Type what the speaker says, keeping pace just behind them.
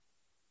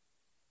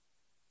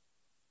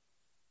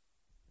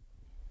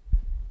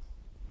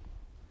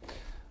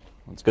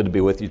It's good to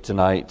be with you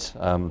tonight.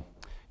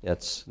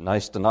 It's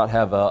nice to not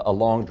have a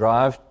long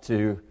drive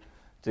to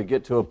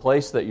get to a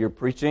place that you're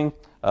preaching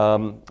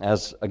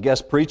as a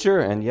guest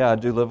preacher. And yeah, I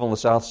do live on the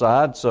south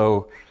side,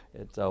 so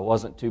it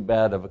wasn't too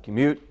bad of a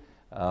commute.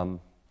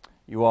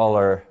 You all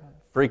are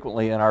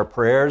frequently in our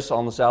prayers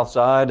on the south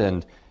side,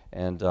 and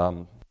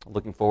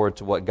looking forward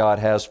to what God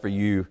has for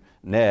you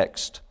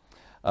next.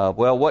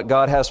 What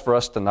God has for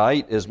us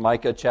tonight is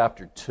Micah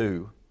chapter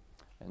 2.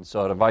 And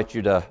so I'd invite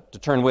you to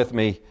turn with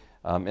me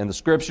in the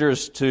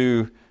Scriptures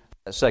to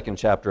the second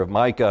chapter of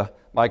Micah.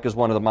 Micah is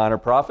one of the minor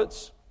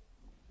prophets,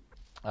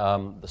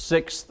 the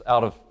sixth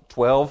out of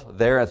 12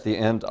 there at the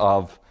end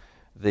of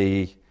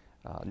the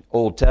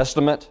Old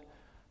Testament.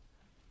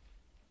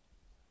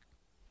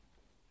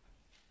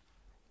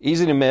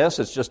 Easy to miss.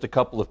 It's just a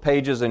couple of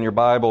pages in your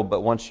Bible,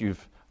 but once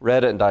you've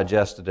read it and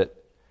digested it,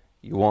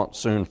 you won't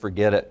soon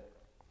forget it.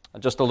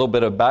 Just a little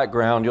bit of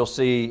background. You'll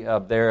see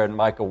there in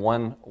Micah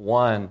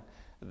 1:1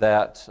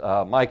 that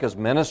Micah's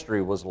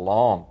ministry was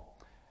long.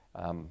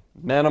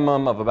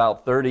 Minimum of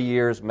about 30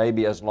 years,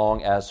 maybe as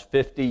long as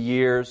 50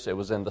 years. It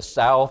was in the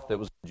south. It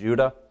was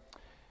Judah.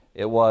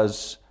 It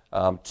was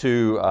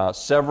to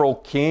several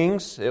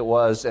kings. It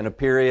was in a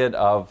period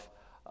of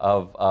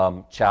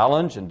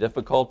challenge and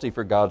difficulty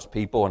for God's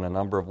people in a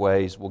number of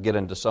ways. We'll get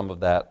into some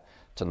of that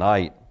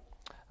tonight.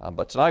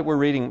 But tonight we're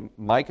reading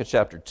Micah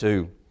chapter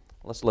 2.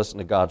 Let's listen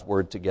to God's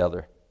word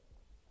together.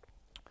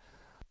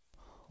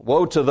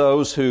 Woe to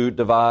those who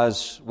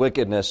devise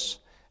wickedness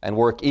and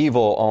work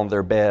evil on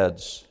their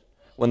beds.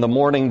 When the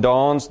morning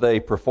dawns,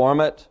 they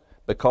perform it,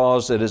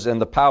 because it is in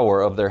the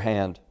power of their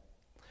hand.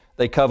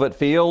 They covet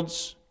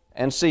fields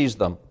and seize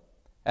them,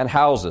 and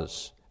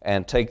houses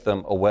and take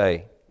them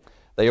away.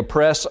 They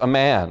oppress a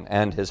man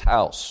and his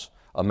house,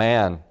 a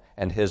man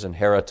and his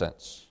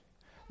inheritance.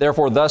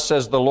 Therefore, thus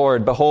says the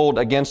Lord, behold,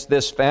 against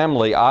this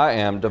family I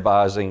am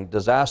devising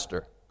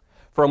disaster,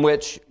 from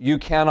which you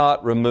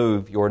cannot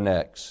remove your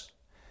necks.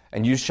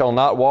 And you shall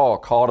not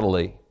walk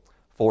haughtily,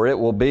 for it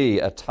will be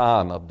a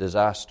time of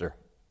disaster.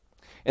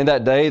 In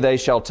that day they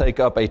shall take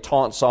up a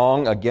taunt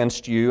song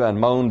against you and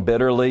moan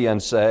bitterly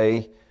and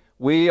say,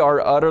 we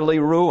are utterly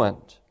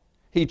ruined.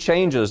 He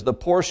changes the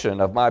portion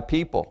of my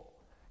people.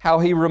 How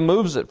he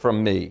removes it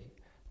from me.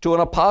 To an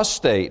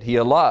apostate he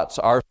allots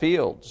our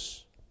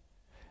fields.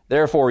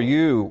 Therefore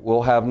you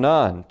will have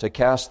none to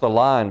cast the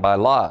line by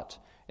lot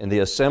in the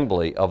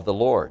assembly of the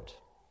Lord.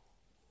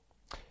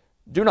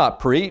 Do not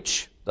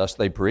preach. Thus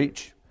they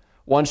preach.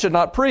 One should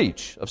not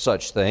preach of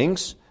such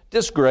things.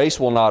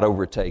 Disgrace will not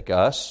overtake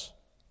us.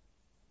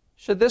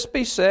 Should this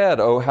be said,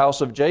 O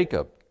house of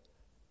Jacob?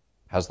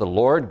 Has the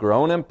Lord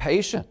grown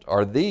impatient?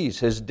 Are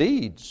these his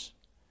deeds?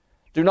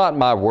 Do not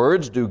my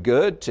words do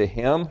good to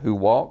him who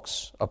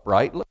walks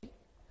uprightly?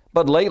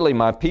 But lately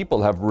my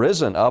people have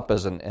risen up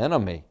as an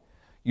enemy.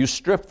 You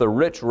strip the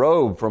rich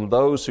robe from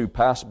those who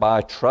pass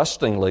by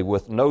trustingly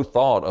with no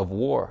thought of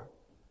war.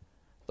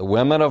 The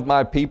women of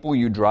my people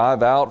you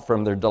drive out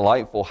from their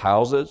delightful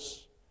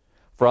houses.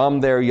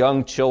 From their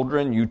young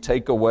children you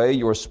take away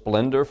your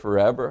splendor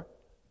forever.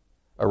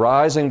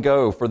 Arise and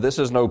go, for this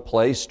is no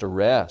place to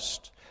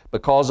rest,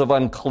 because of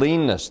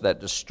uncleanness that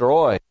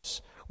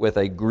destroys with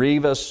a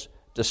grievous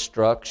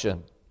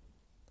destruction.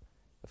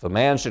 If a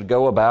man should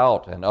go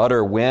about and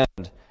utter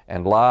wind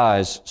and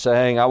lies,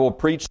 saying, I will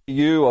preach to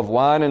you of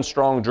wine and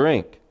strong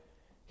drink,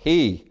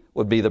 he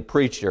would be the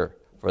preacher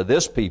for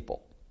this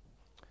people.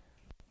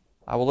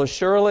 I will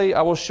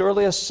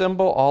surely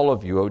assemble all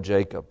of you, O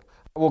Jacob.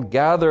 I will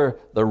gather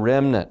the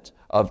remnant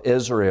of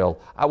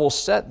Israel. I will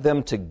set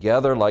them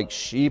together like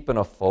sheep in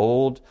a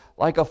fold,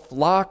 like a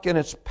flock in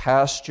its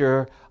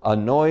pasture, a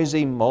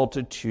noisy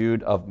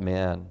multitude of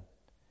men.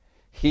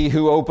 He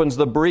who opens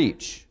the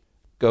breach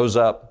goes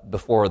up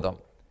before them.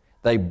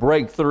 They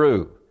break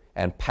through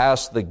and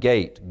pass the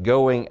gate,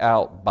 going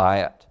out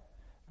by it.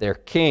 Their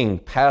king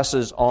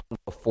passes on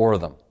before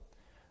them,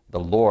 the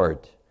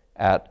Lord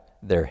at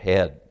their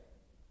head.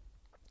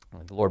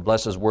 The Lord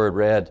bless His word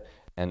read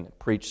and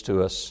preached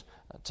to us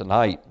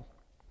tonight.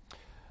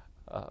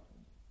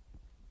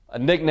 A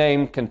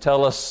nickname can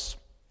tell us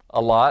a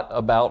lot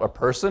about a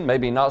person,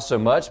 maybe not so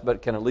much,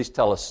 but can at least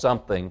tell us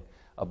something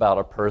about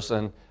a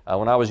person.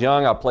 When I was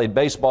young, I played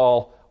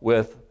baseball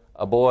with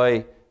a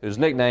boy whose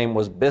nickname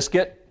was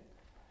Biscuit,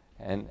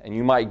 and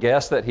you might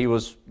guess that he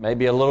was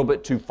maybe a little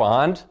bit too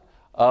fond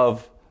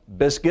of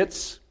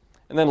biscuits.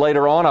 And then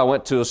later on, I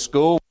went to a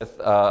school with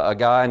a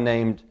guy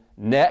named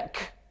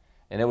Neck,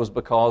 and it was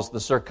because the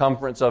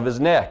circumference of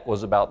his neck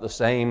was about the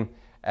same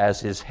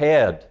as his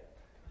head.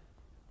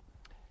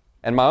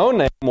 And my own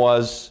nickname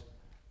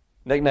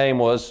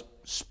was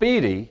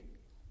Speedy,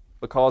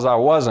 because I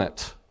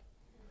wasn't.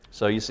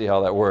 So you see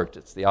how that worked.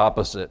 It's the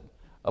opposite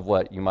of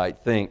what you might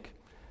think.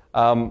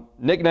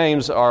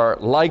 Nicknames are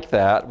like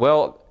that.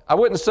 Well, I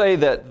wouldn't say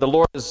that the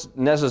Lord has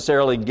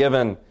necessarily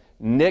given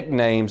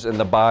nicknames in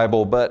the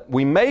Bible, but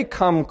we may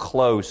come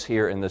close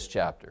here in this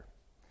chapter.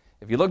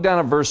 If you look down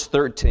at verse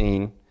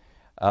 13,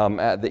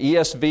 the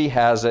ESV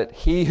has it,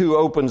 he who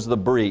opens the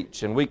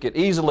breach, and we could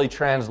easily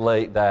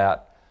translate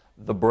that,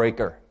 the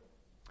breaker.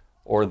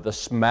 or the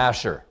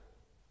Smasher.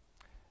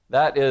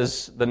 That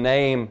is the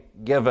name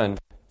given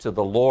to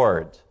the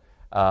Lord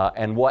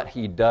and what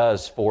He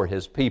does for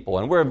His people.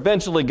 And we're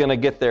eventually going to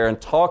get there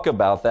and talk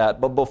about that.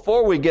 But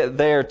before we get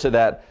there to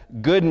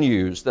that good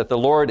news that the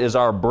Lord is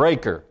our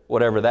breaker,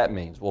 whatever that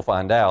means, we'll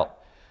find out.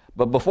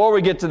 But before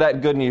we get to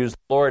that good news,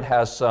 the Lord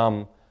has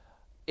some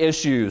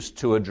issues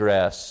to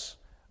address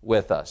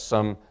with us,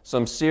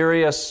 some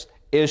serious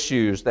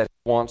issues that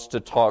He wants to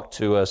talk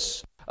to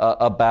us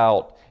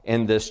about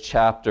in this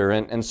chapter.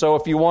 And so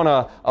if you want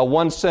a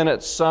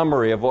one-sentence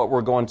summary of what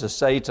we're going to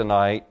say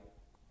tonight,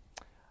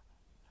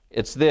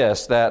 it's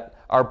this, that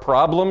our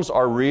problems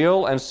are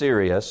real and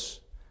serious,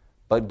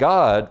 but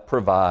God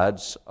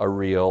provides a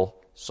real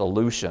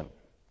solution.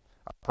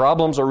 Our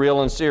problems are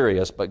real and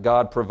serious, but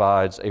God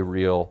provides a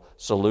real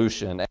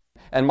solution.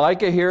 And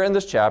Micah here in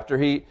this chapter,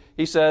 he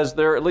says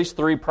there are at least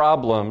 3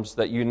 problems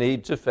that you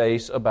need to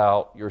face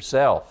about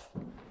yourself.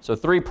 So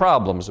 3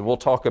 problems, and we'll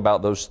talk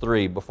about those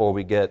 3 before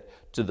we get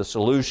to the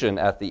solution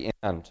at the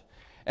end.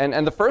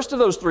 And the first of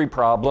those 3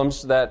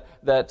 problems that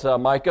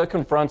Micah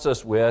confronts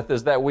us with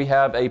is that we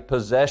have a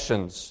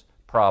possessions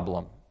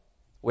problem.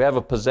 We have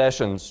a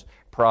possessions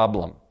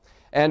problem.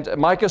 And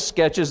Micah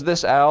sketches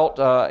this out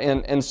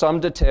in some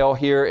detail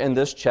here in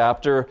this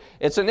chapter.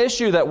 It's an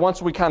issue that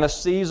once we kind of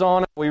seize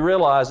on it, we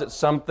realize it's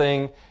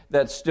something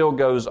that still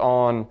goes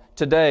on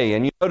today.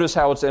 And you notice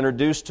how it's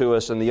introduced to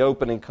us in the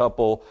opening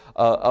couple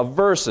of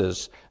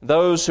verses.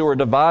 Those who are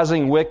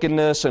devising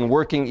wickedness and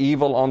working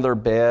evil on their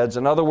beds.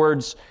 In other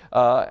words,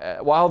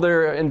 while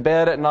they're in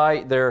bed at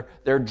night, they're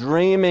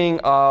dreaming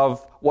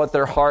of what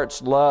their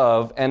hearts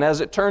love. And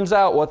as it turns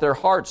out, what their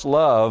hearts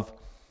love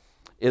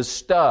is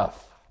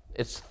stuff.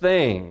 It's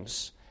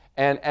things.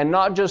 And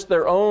not just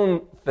their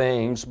own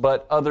things,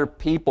 but other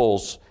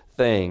people's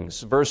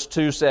things. Verse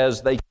 2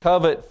 says, they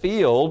covet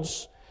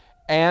fields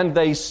and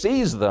they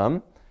seize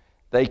them.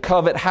 They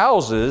covet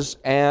houses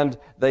and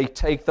they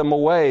take them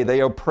away.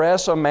 They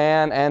oppress a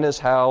man and his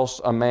house,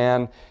 a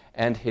man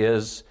and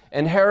his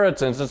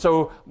inheritance. And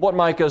so what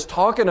Micah is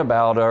talking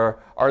about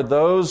are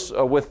those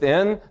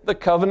within the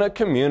covenant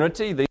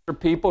community. These are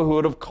people who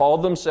would have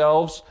called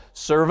themselves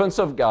servants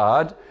of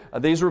God.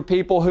 These were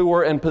people who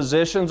were in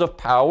positions of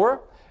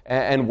power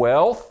and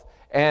wealth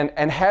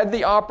and had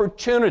the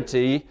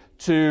opportunity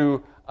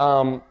to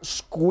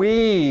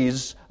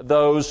squeeze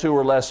those who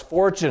were less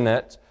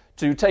fortunate,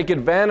 to take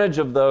advantage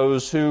of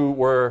those who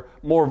were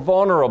more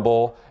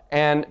vulnerable,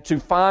 and to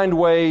find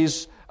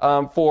ways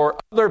for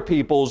other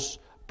people's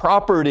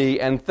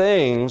property and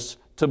things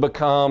to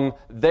become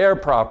their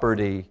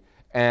property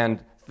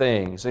and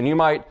things. And you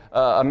might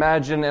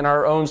imagine in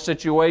our own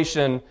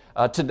situation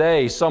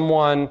today,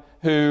 someone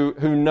who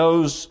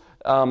knows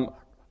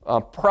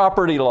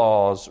property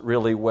laws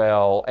really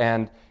well,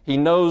 and he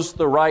knows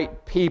the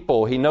right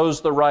people, he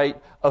knows the right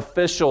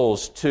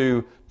officials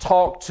to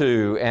talk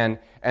to,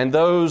 and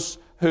those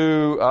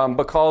who,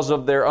 because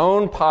of their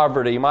own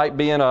poverty, might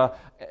be in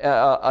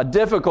a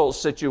difficult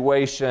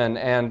situation,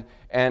 and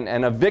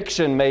an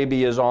eviction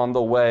maybe is on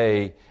the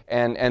way,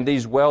 and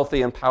these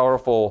wealthy and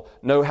powerful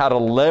know how to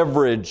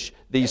leverage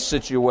these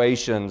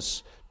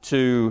situations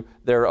to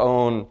their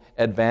own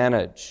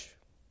advantage.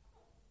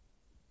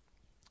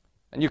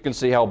 And you can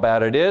see how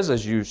bad it is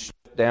as you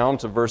shift down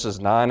to verses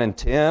 9 and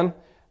 10,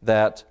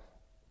 that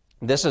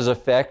this is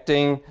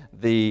affecting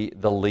the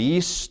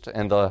least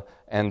and the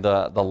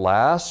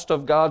last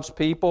of God's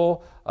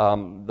people,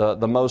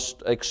 the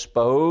most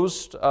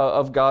exposed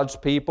of God's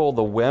people.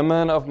 The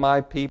women of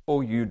my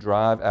people you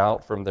drive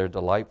out from their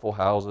delightful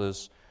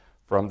houses,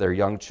 from their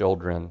young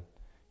children.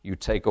 You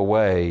take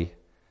away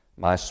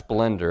my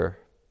splendor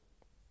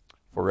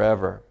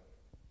forever.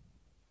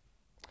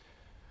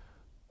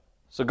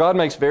 So God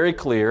makes very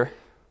clear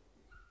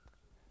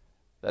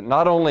that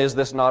not only is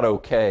this not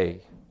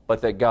okay,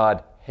 but that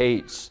God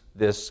hates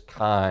this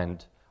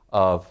kind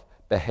of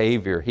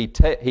behavior. He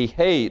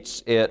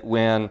hates it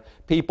when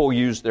people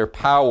use their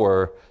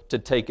power to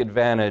take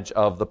advantage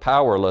of the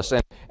powerless.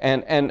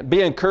 And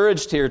be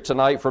encouraged here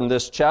tonight from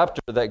this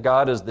chapter that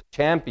God is the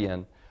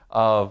champion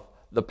of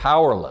the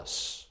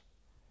powerless.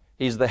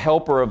 He's the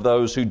helper of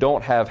those who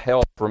don't have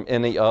help from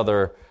any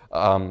other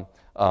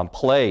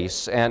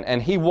place.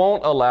 And He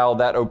won't allow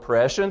that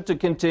oppression to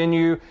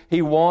continue.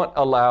 He won't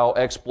allow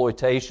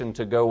exploitation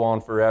to go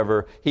on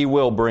forever. He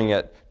will bring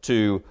it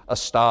to a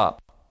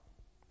stop.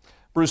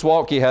 Bruce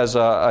Waltke has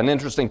an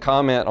interesting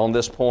comment on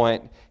this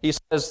point. He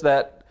says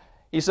that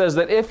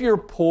if you're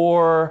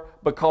poor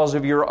because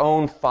of your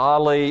own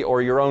folly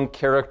or your own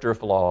character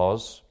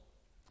flaws,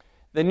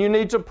 then you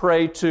need to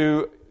pray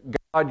to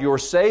God, your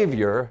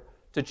Savior,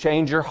 to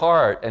change your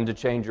heart and to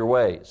change your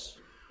ways.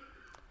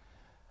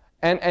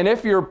 And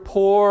if you're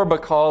poor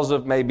because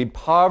of maybe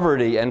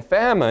poverty and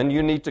famine,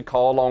 you need to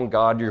call on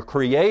God, your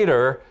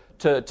Creator,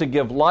 to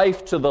give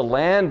life to the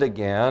land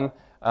again,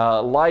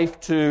 life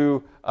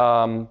to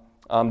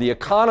the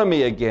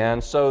economy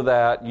again, so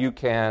that you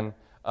can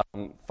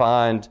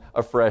find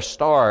a fresh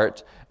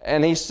start.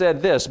 And he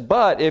said this,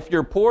 but if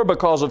you're poor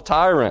because of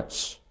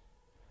tyrants,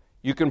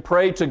 you can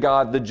pray to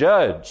God the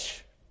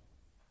Judge,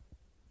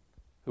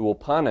 who will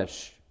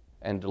punish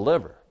and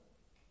deliver.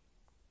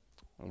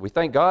 We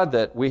thank God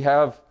that we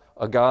have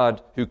a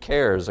God who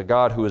cares, a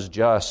God who is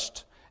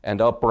just and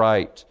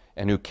upright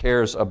and who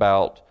cares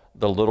about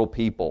the little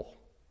people.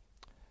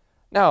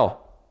 Now,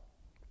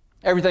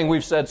 everything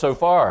we've said so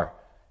far,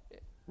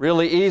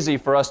 really easy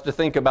for us to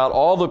think about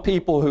all the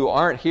people who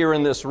aren't here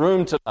in this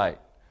room tonight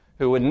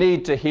who would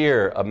need to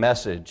hear a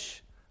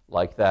message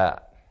like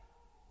that.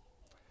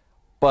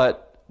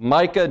 But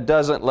Micah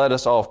doesn't let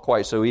us off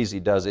quite so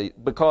easy, does he?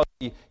 Because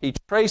he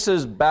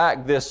traces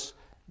back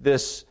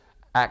this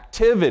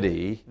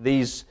activity,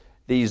 these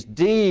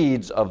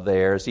deeds of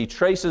theirs, he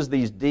traces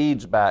these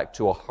deeds back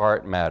to a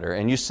heart matter.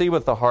 And you see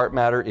what the heart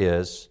matter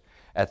is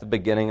at the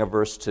beginning of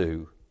verse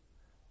 2.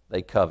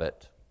 They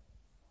covet.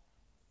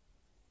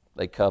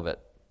 They covet.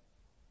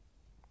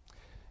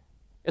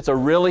 It's a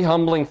really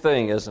humbling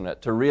thing, isn't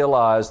it, to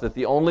realize that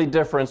the only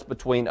difference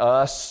between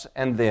us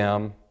and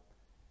them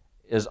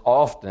is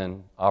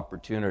often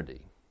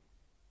opportunity.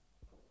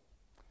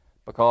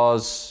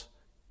 Because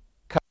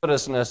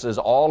covetousness is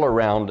all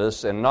around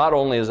us, and not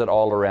only is it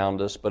all around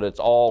us, but it's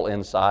all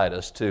inside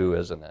us too,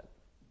 isn't it?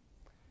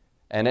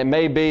 And it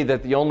may be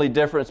that the only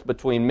difference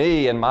between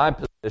me and my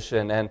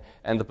position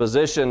and the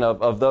position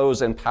of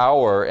those in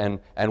power and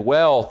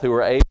wealth who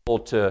are able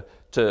to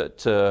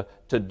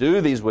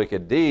do these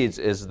wicked deeds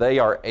is they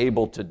are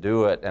able to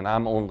do it, and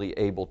I'm only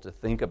able to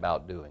think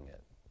about doing it.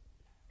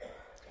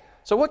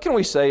 So what can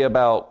we say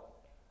about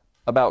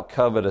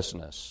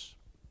covetousness?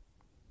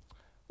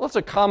 Well, it's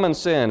a common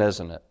sin,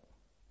 isn't it?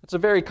 It's a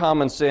very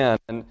common sin.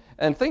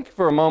 And think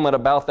for a moment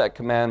about that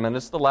commandment.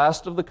 It's the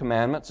last of the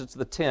commandments. It's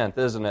the 10th,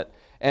 isn't it?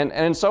 And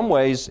in some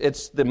ways,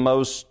 it's the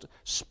most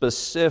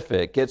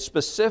specific. It's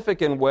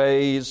specific in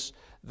ways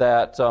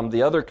that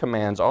the other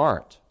commands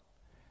aren't.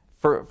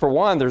 For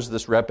one, there's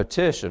this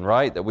repetition,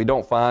 right, that we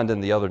don't find in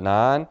the other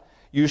 9.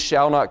 You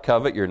shall not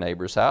covet your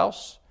neighbor's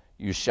house.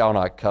 You shall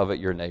not covet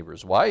your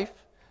neighbor's wife,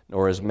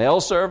 nor his male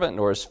servant,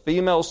 nor his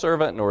female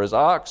servant, nor his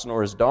ox,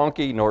 nor his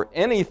donkey, nor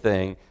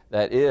anything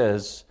that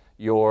is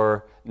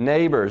your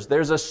neighbor's.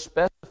 There's a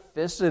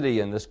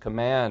specificity in this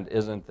command,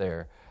 isn't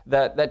there,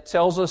 that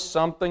tells us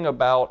something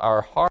about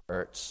our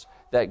hearts,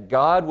 that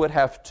God would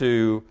have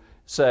to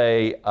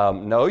say,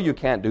 no, you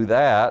can't do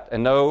that,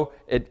 and no,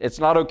 it's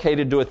not okay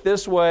to do it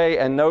this way,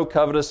 and no,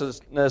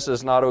 covetousness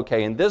is not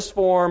okay in this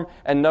form,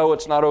 and no,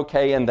 it's not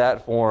okay in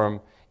that form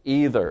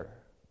either.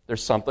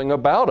 There's something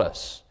about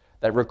us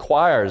that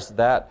requires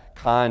that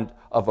kind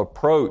of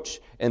approach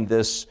in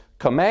this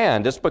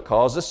command. It's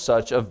because it's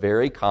such a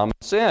very common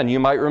sin. You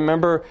might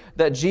remember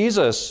that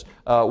Jesus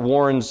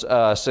warns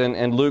us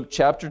in Luke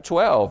chapter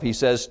 12. He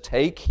says,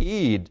 "Take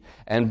heed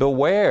and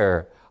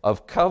beware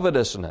of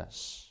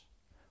covetousness,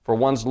 for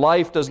one's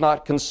life does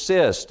not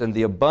consist in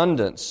the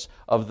abundance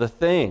of the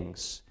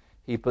things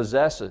he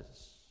possesses."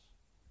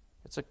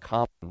 It's a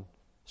common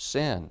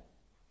sin.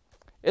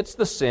 It's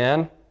the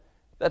sin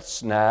that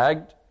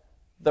snagged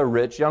the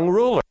rich young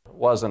ruler,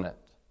 wasn't it?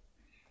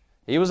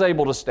 He was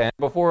able to stand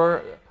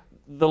before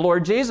the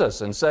Lord Jesus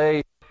and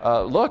say,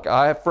 look,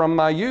 from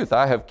my youth,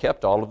 I have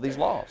kept all of these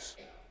laws.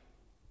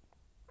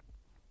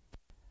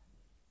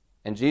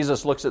 And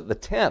Jesus looks at the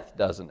 10th,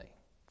 doesn't he?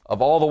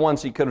 Of all the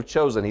ones he could have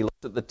chosen, he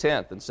looks at the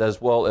 10th and says,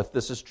 well, if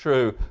this is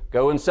true,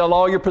 go and sell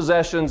all your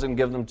possessions and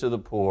give them to the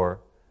poor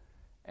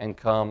and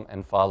come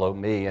and follow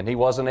me. And he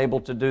wasn't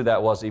able to do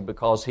that, was he?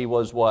 Because he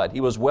was what?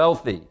 He was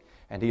wealthy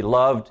and he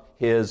loved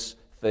his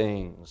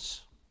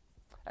things.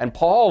 And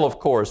Paul, of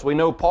course, we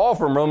know Paul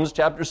from Romans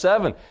chapter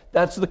 7.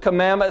 That's the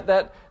commandment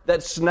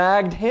that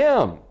snagged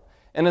him.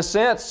 In a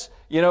sense,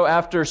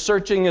 after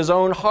searching his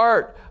own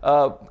heart,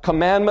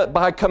 commandment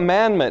by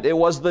commandment, it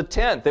was the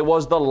 10th. It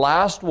was the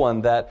last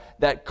one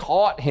that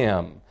caught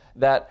him,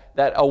 that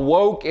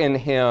awoke in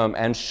him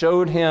and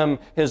showed him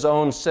his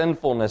own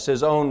sinfulness,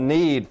 his own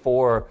need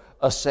for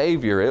a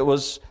Savior. It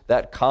was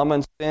that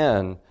common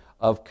sin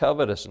of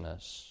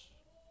covetousness.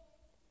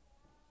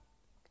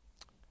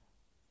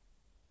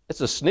 It's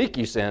a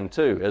sneaky sin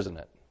too, isn't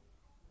it?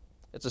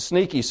 It's a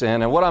sneaky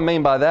sin, and what I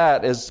mean by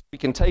that is we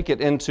can take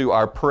it into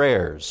our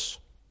prayers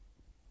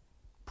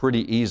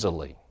pretty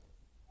easily.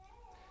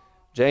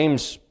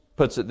 James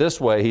puts it this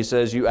way. He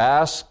says, you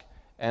ask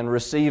and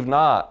receive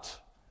not,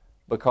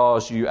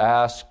 because you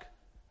ask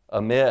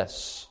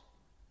amiss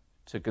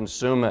to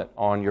consume it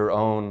on your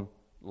own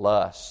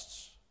lusts.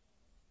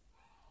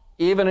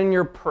 Even in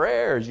your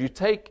prayers, you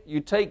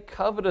take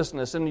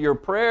covetousness into your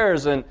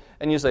prayers and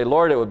you say,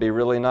 Lord, it would be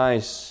really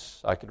nice.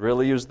 I could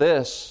really use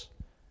this.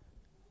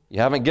 You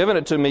haven't given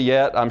it to me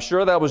yet. I'm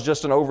sure that was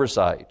just an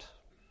oversight.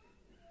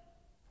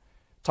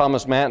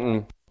 Thomas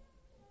Manton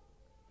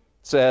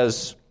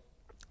says,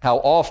 how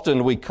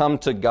often we come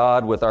to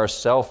God with our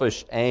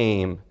selfish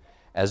aim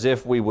as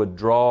if we would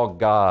draw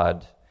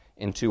God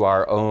into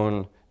our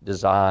own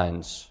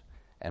designs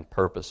and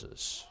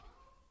purposes.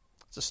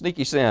 It's a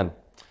sneaky sin.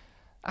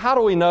 How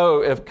do we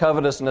know if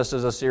covetousness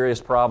is a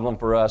serious problem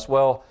for us?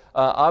 Well,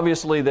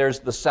 obviously there's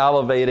the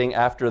salivating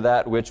after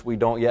that which we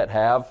don't yet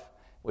have,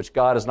 which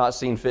God has not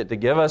seen fit to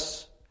give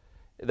us.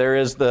 There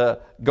is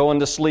the going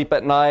to sleep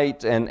at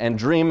night and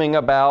dreaming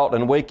about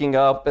and waking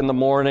up in the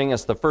morning.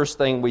 It's the first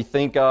thing we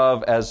think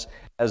of as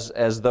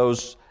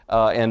those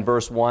in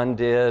verse 1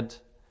 did.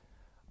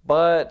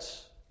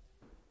 But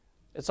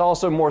it's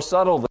also more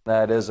subtle than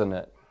that, isn't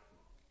it?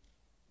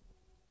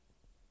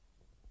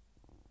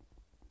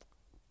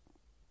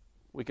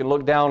 We can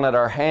look down at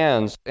our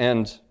hands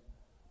and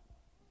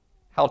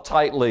how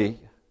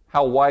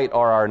white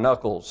are our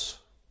knuckles?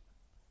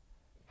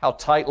 How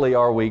tightly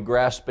are we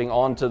grasping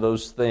onto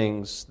those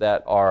things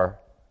that are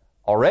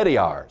already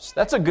ours?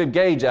 That's a good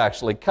gauge,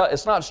 actually.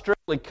 It's not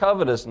strictly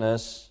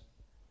covetousness,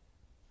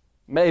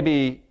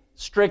 maybe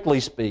strictly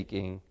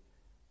speaking,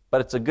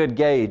 but it's a good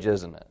gauge,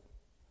 isn't it?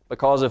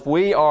 Because if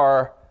we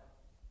are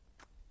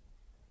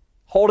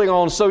holding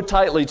on so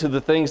tightly to the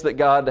things that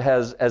God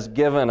has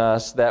given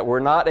us that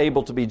we're not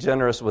able to be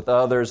generous with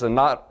others and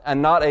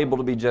not able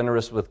to be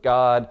generous with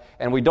God,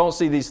 and we don't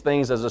see these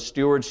things as a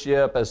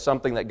stewardship, as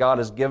something that God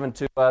has given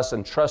to us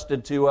and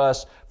trusted to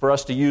us for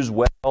us to use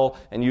well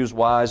and use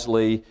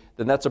wisely,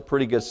 then that's a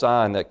pretty good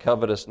sign that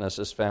covetousness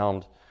has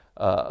found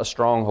a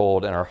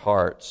stronghold in our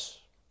hearts.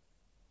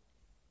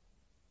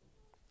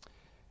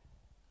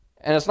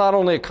 And it's not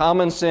only a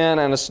common sin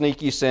and a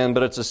sneaky sin,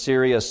 but it's a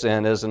serious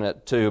sin, isn't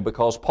it, too?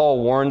 Because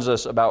Paul warns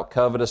us about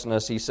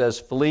covetousness. He says,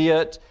 flee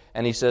it,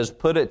 and he says,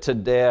 put it to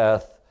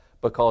death,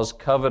 because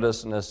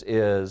covetousness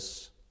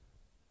is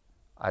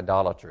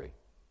idolatry.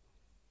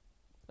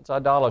 It's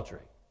idolatry.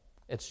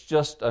 It's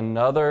just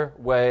another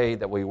way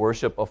that we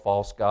worship a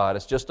false god.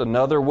 It's just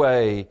another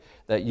way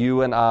that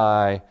you and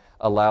I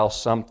allow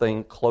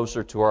something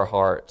closer to our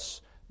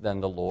hearts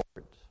than the Lord.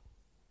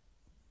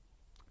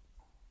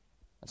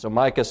 And so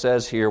Micah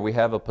says here, we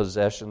have a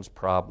possessions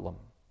problem.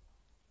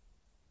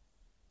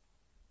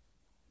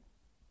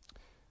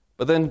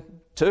 But then,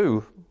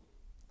 too,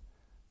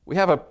 we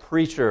have a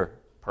preacher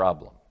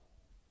problem.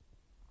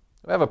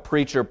 We have a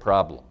preacher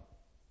problem.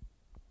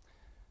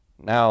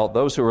 Now,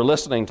 those who are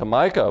listening to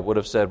Micah would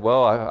have said,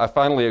 well, I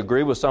finally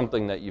agree with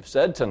something that you've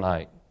said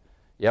tonight.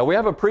 Yeah, we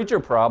have a preacher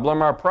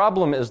problem. Our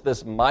problem is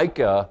this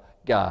Micah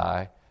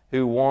guy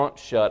who won't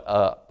shut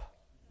up.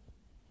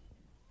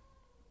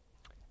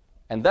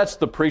 And that's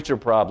the preacher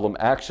problem,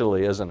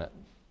 actually, isn't it?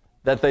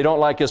 That they don't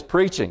like his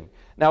preaching.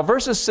 Now,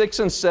 verses 6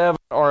 and 7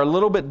 are a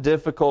little bit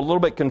difficult, a little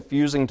bit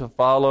confusing to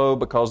follow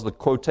because the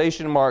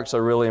quotation marks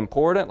are really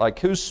important, like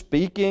who's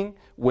speaking,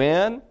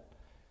 when.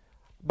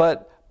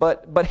 But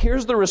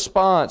here's the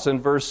response in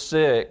verse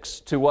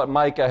 6 to what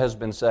Micah has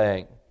been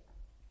saying.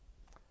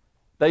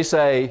 They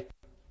say,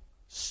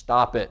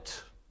 stop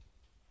it.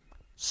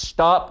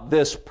 Stop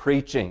this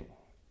preaching.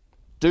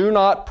 Do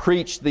not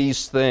preach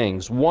these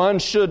things. One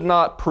should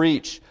not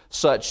preach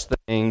such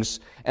things.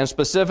 And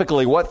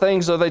specifically, what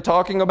things are they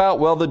talking about?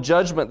 Well, the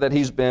judgment that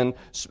he's been,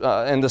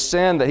 and the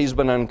sin that he's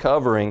been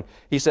uncovering.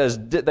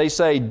 They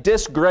say,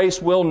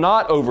 disgrace will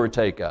not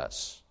overtake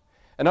us.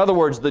 In other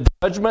words, the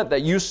judgment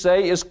that you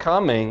say is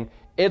coming,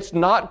 it's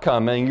not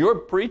coming. You're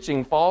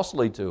preaching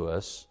falsely to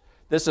us.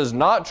 This is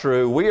not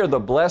true. We are the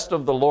blessed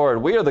of the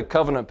Lord. We are the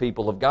covenant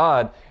people of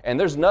God, and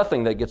there's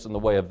nothing that gets in the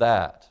way of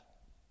that.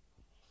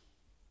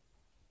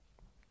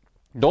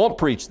 Don't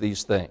preach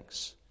these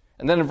things.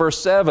 And then in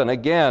verse 7,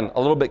 again, a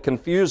little bit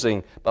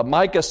confusing, but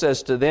Micah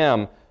says to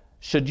them,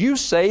 should you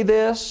say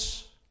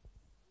this?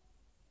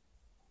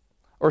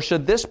 Or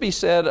should this be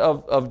said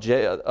of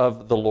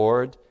the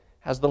Lord?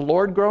 Has the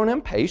Lord grown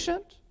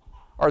impatient?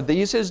 Are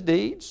these his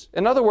deeds?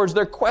 In other words,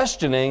 they're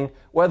questioning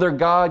whether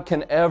God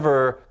can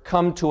ever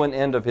come to an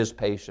end of his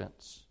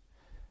patience.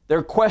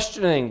 They're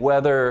questioning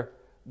whether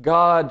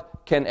God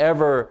can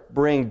ever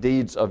bring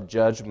deeds of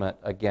judgment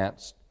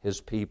against his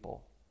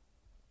people.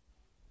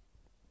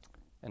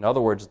 In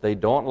other words, they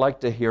don't like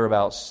to hear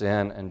about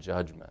sin and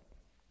judgment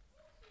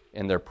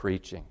in their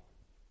preaching.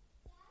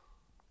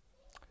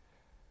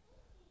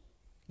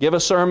 Give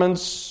us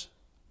sermons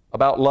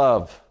about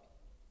love.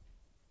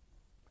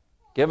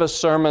 Give us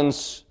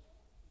sermons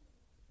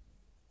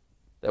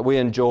that we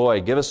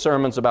enjoy. Give us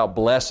sermons about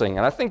blessing.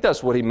 And I think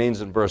that's what he means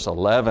in verse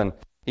 11.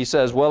 He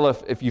says, well,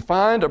 if you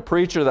find a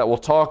preacher that will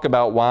talk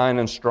about wine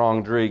and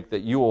strong drink,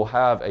 that you will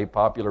have a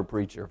popular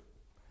preacher.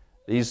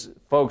 These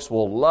folks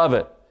will love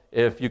it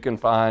if you can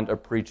find a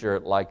preacher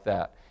like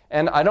that.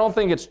 And I don't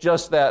think it's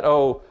just that,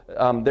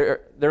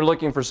 they're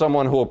looking for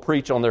someone who will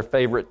preach on their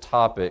favorite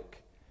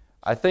topic.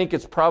 I think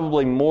it's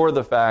probably more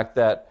the fact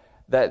that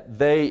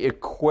they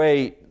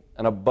equate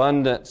an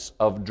abundance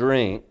of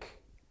drink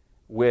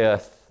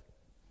with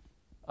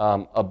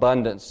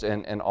abundance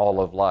in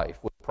all of life,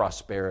 with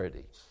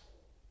prosperity.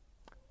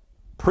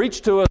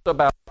 Preach to us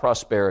about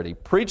prosperity.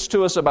 Preach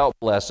to us about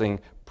blessing.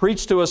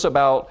 Preach to us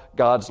about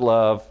God's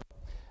love.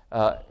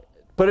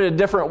 Put it a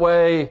different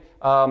way,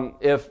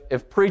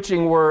 if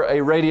preaching were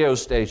a radio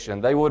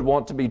station, they would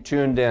want to be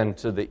tuned in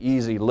to the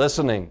easy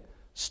listening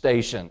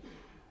station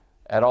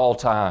at all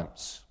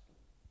times.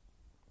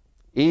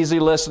 Easy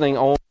listening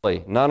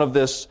only. None of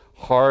this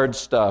hard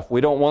stuff. We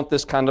don't want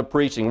this kind of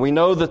preaching. We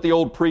know that the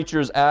old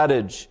preacher's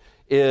adage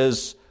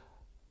is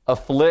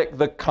afflict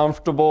the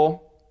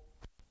comfortable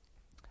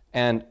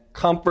and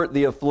comfort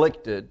the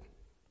afflicted.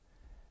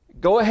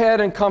 Go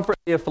ahead and comfort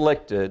the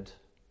afflicted,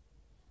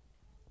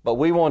 but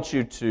we want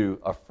you to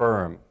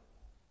affirm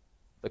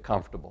the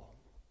comfortable.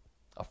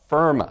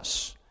 Affirm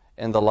us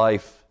in the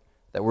life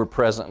that we're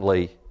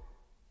presently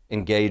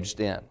engaged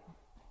in.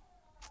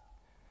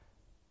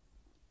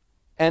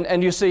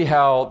 And you see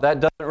how that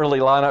doesn't really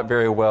line up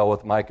very well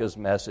with Micah's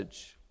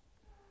message.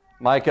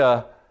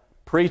 Micah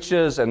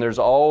preaches, and there's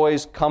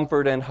always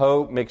comfort and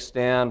hope mixed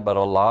in, but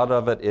a lot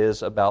of it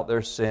is about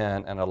their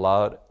sin, and a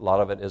lot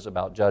of it is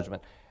about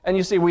judgment. And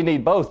you see, we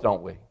need both,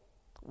 don't we?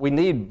 We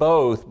need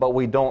both, but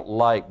we don't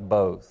like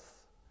both.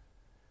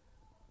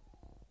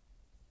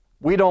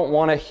 We don't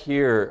want to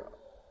hear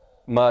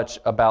much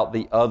about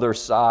the other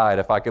side,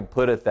 if I could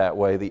put it that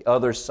way, the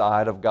other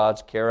side of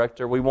God's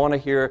character. We want to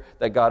hear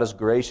that God is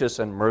gracious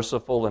and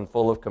merciful and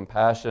full of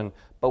compassion,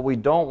 but we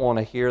don't want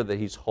to hear that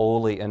He's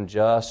holy and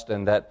just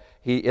and that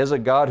He is a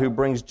God who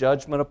brings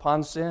judgment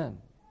upon sin.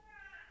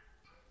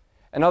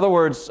 In other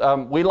words,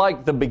 we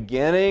like the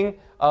beginning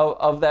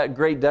of that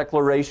great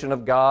declaration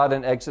of God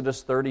in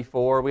Exodus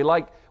 34. We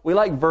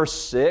like verse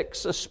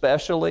 6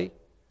 especially.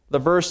 The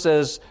verse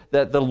says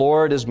that the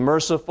Lord is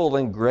merciful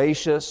and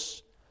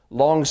gracious,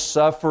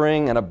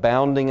 long-suffering and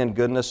abounding in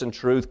goodness and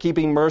truth,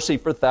 keeping mercy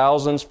for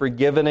thousands,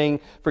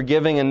 forgiving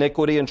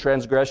iniquity and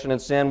transgression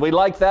and sin. We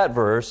like that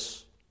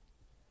verse,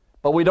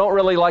 but we don't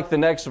really like the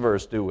next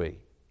verse, do we?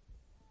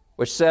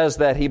 Which says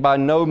that He by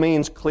no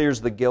means clears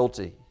the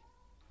guilty,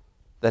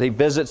 that He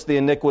visits the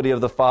iniquity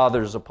of the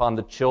fathers upon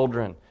the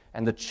children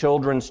and the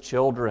children's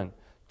children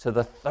to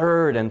the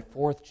third and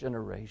fourth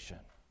generation.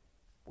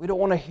 We don't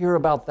want to hear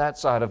about that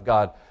side of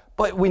God,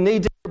 but we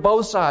need to hear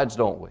both sides,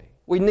 don't we?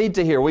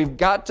 We've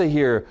got to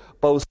hear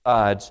both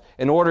sides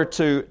in order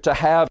to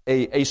have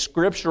a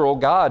scriptural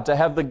God, to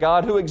have the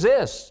God who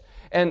exists.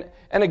 And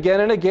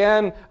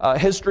again,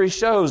 history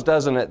shows,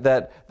 doesn't it,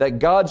 that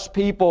God's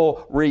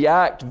people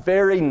react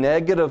very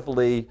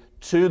negatively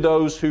to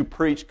those who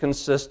preach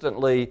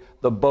consistently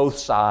the both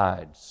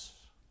sides.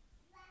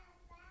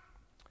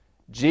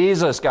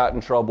 Jesus got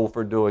in trouble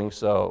for doing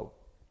so.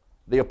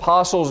 The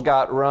apostles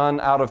got run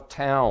out of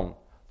town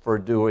for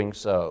doing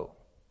so.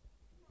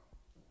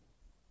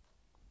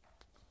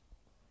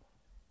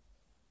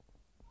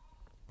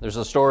 There's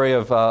a story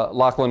of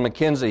Lachlan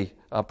Mackenzie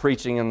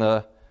preaching in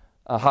the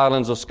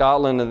Highlands of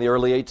Scotland in the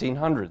early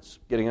 1800s,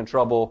 getting in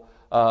trouble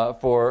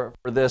for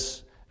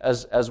this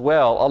as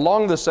well.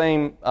 Along the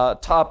same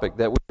topic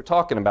that we were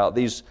talking about,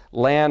 these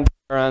land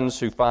barons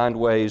who find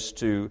ways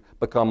to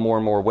become more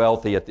and more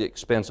wealthy at the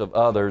expense of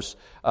others.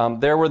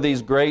 There were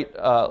these great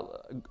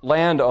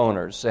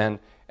landowners, and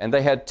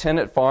they had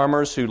tenant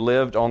farmers who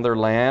lived on their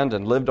land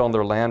and lived on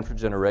their land for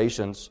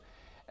generations.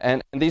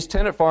 And these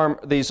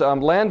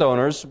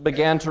landowners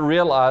began to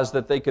realize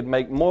that they could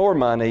make more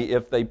money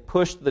if they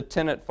pushed the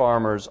tenant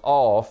farmers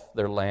off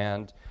their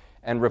land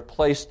and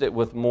replaced it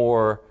with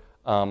more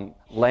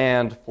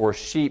land for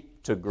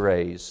sheep to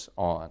graze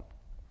on.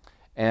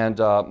 And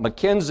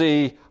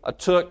Mackenzie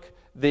took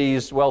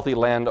these wealthy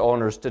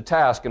landowners to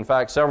task. In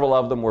fact, several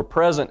of them were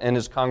present in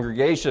his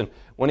congregation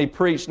when he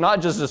preached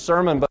not just a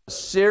sermon, but a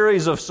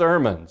series of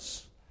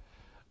sermons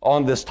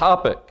on this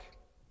topic.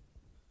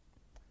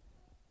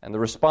 And the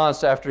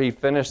response after he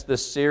finished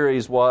this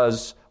series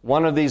was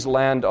one of these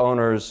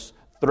landowners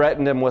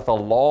threatened him with a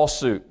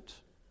lawsuit.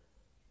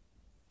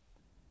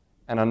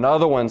 And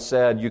another one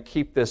said, "You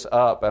keep this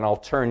up and I'll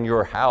turn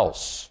your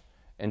house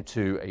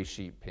into a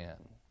sheep pen."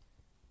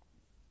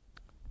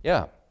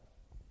 Yeah.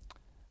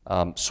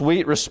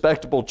 Sweet,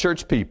 respectable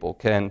church people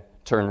can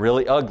turn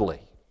really ugly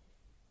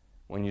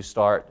when you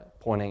start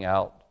pointing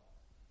out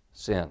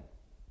sin.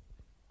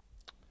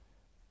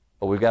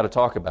 But we've got to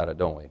talk about it,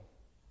 don't we?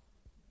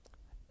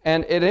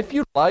 And if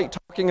you like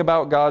talking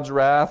about God's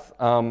wrath,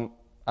 I'm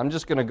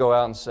just going to go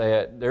out and say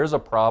it. There's a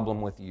problem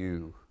with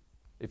you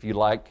if you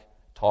like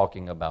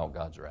talking about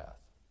God's wrath.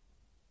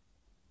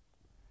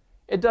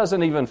 It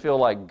doesn't even feel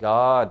like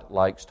God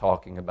likes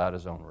talking about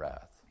His own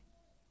wrath.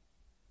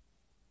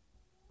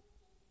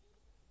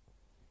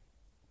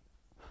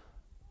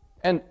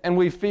 And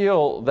we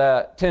feel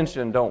that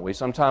tension, don't we?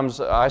 Sometimes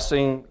I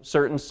sing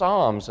certain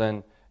psalms,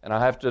 and I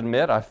have to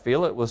admit I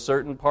feel it with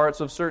certain parts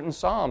of certain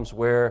psalms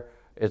where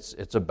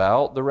it's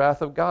about the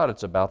wrath of God.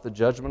 It's about the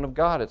judgment of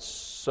God. It's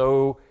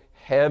so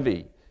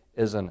heavy,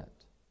 isn't it?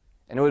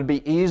 And it would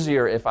be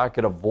easier if I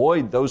could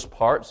avoid those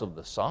parts of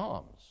the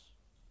Psalms.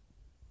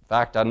 In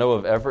fact, I know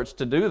of efforts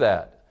to do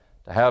that,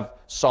 to have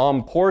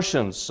psalm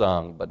portions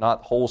sung, but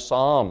not whole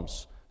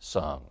psalms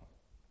sung.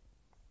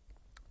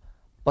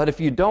 But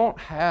if you don't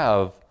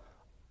have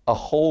a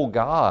whole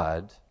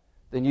God,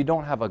 then you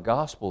don't have a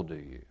gospel, do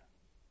you?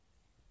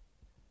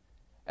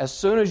 As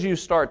soon as you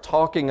start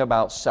talking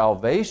about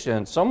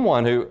salvation,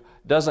 someone who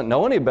doesn't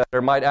know any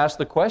better might ask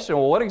the question,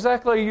 well, what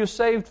exactly are you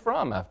saved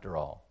from, after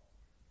all?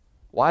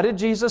 Why did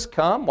Jesus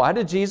come? Why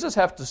did Jesus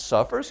have to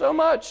suffer so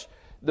much?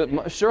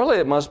 Surely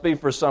it must be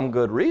for some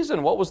good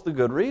reason. What was the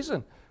good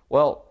reason?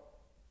 Well,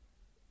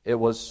 it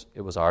was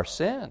our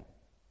sin,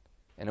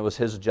 and it was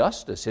His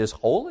justice, His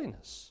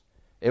holiness.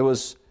 It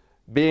was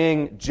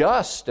being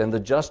just and the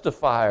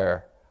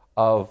justifier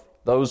of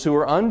those who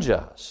are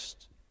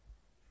unjust.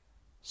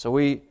 So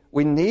we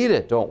need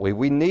it, don't we?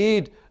 We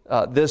need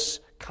this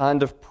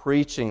kind of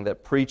preaching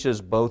that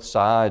preaches both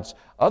sides.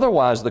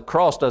 Otherwise, the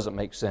cross doesn't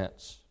make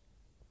sense.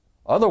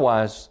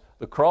 Otherwise,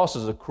 the cross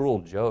is a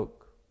cruel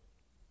joke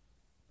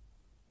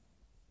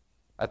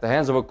at the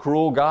hands of a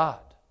cruel God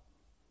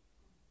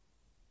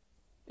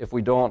if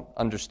we don't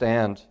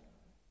understand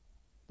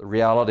the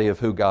reality of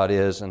who God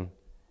is and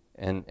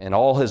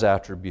all His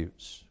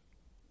attributes.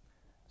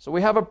 So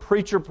we have a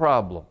preacher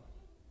problem.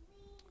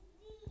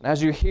 And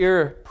as you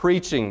hear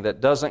preaching that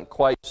doesn't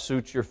quite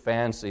suit your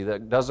fancy,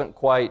 that doesn't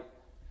quite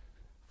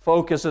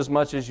focus as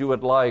much as you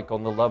would like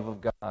on the love of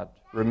God,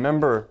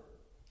 remember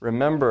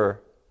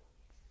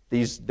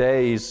these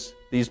days,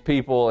 these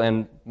people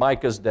in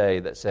Micah's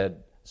day that said,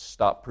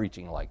 stop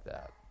preaching like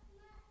that.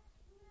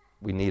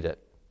 We need it.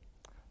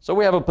 So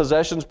we have a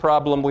possessions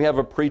problem, we have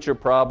a preacher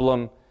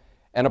problem,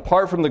 and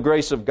apart from the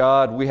grace of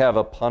God, we have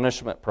a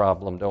punishment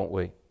problem, don't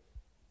we?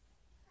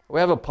 We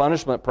have a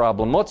punishment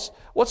problem.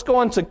 What's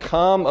going to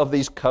come of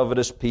these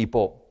covetous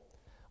people?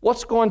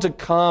 What's going to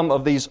come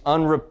of these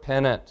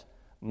unrepentant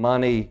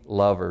money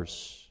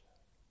lovers?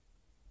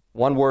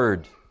 One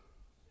word: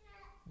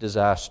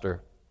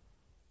 disaster.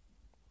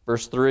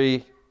 Verse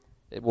 3,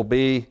 it will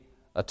be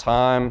a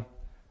time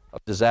of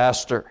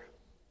disaster.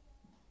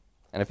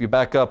 And if you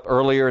back up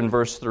earlier in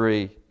verse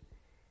 3,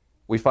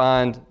 we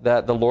find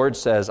that the Lord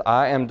says,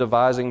 I am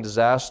devising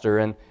disaster.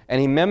 And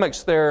He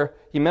mimics their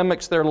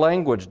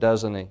language,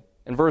 doesn't He?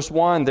 In verse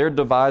 1, they're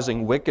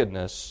devising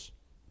wickedness.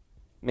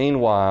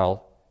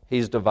 Meanwhile,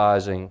 He's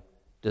devising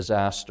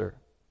disaster.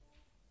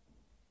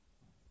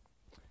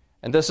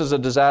 And this is a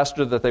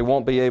disaster that they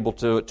won't be able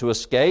to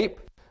escape.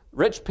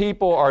 Rich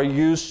people are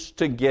used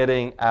to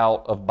getting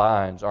out of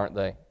binds, aren't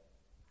they?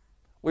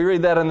 We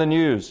read that in the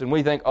news and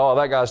we think, oh,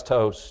 that guy's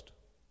toast.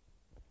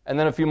 And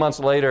then a few months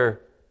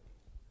later,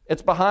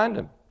 it's behind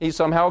him. He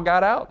somehow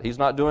got out. He's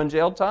not doing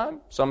jail time.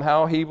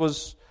 Somehow he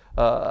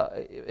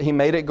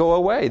made it go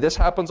away. This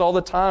happens all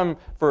the time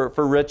for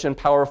rich and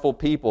powerful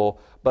people.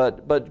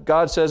 But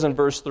God says in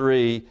verse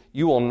 3,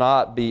 you will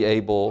not be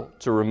able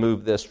to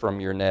remove this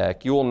from your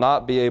neck. You will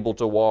not be able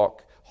to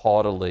walk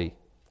haughtily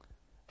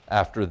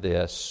after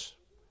this.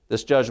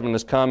 This judgment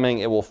is coming.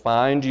 It will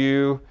find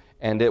you,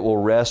 and it will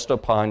rest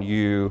upon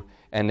you,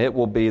 and it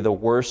will be the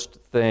worst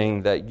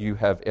thing that you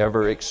have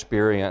ever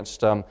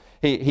experienced.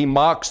 He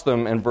mocks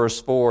them in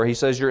verse 4. He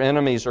says, your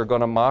enemies are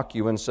going to mock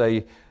you and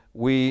say,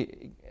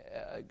 we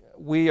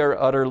are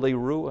utterly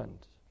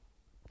ruined.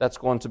 That's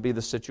going to be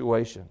the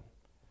situation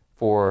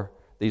for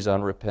these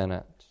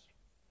unrepentant.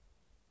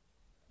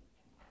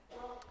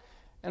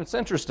 And it's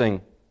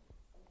interesting.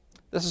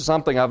 This is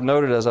something I've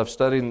noted as I've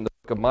studied the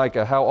book of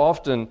Micah, how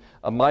often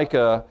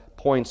Micah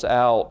points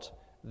out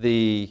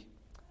the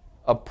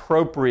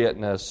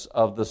appropriateness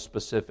of the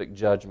specific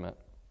judgment.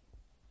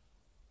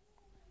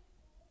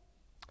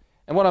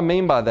 And what I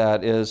mean by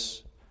that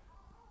is,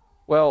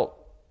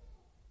 well,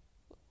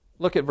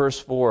 look at verse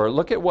 4.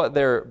 Look at what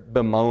they're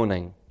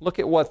bemoaning. Look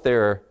at what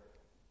they're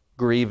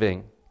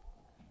grieving.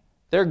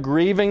 They're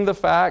grieving the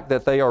fact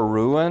that they are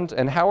ruined.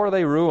 And how are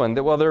they ruined?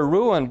 Well, they're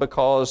ruined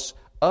because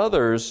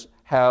others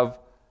have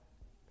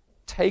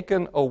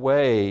taken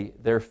away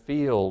their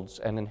fields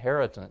and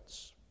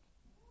inheritance.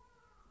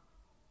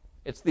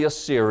 It's the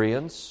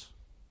Assyrians.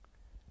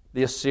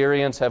 The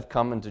Assyrians have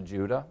come into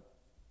Judah.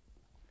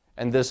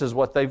 And this is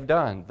what they've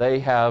done. They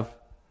have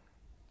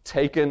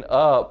taken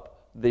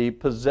up the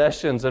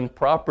possessions and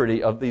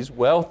property of these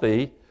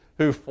wealthy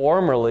who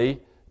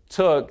formerly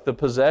took the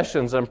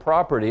possessions and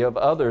property of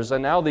others.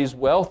 And now these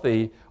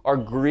wealthy are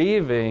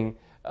grieving,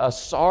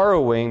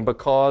 sorrowing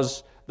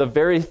because the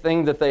very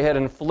thing that they had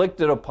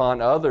inflicted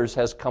upon others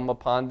has come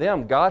upon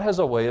them. God has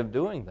a way of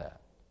doing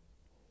that.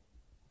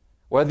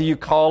 Whether you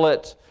call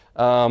it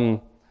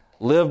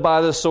live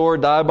by the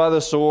sword, die by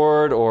the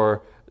sword,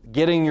 or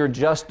getting your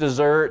just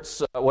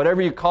deserts,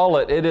 whatever you call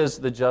it, it is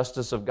the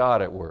justice of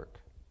God at work.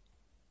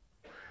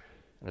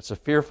 And it's a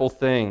fearful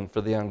thing for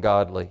the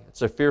ungodly.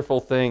 It's a fearful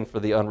thing for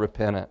the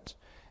unrepentant.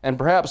 And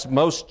perhaps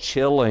most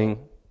chilling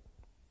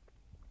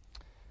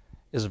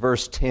is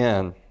verse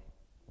 10.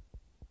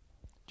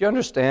 Do you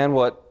understand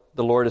what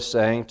the Lord is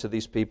saying to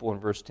these people in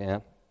verse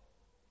 10?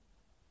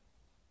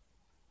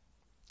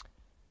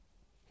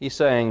 He's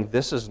saying,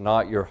 this is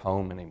not your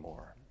home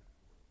anymore.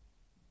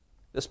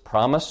 This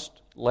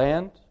promised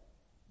land,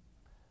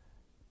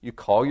 you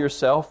call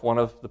yourself one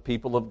of the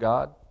people of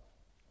God.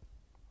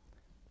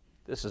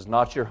 This is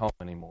not your home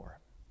anymore.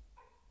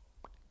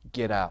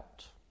 Get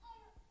out.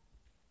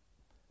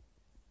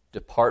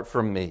 Depart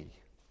from me.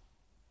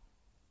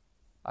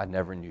 I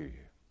never knew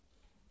you.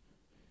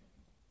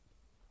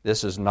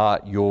 This is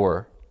not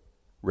your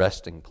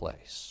resting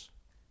place.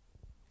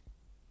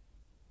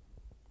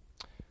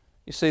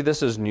 You see,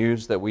 this is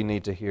news that we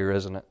need to hear,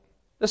 isn't it?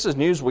 This is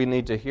news we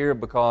need to hear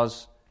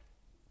because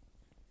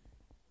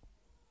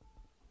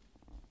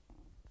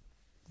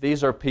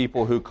these are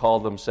people who call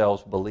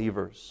themselves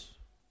believers.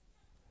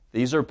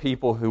 These are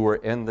people who were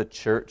in the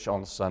church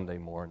on Sunday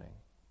morning.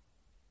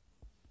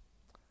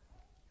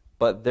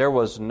 But there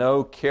was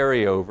no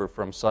carryover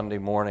from Sunday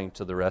morning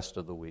to the rest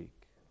of the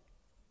week.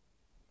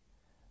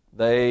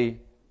 They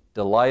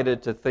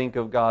delighted to think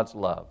of God's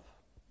love,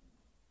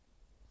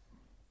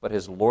 but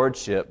His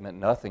lordship meant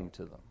nothing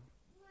to them.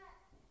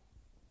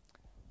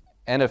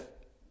 And if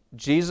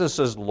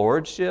Jesus'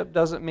 lordship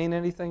doesn't mean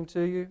anything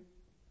to you,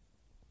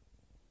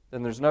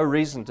 then there's no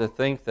reason to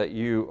think that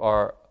you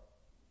are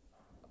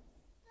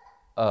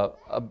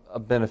a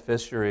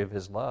beneficiary of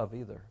His love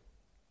either.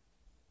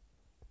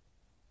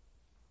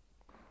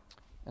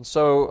 And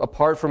so,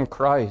 apart from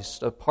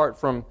Christ, apart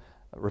from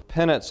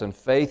repentance and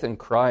faith in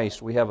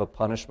Christ, we have a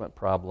punishment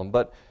problem.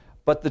 But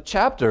the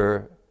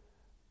chapter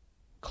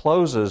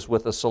closes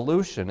with a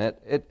solution.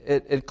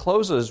 It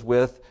closes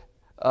with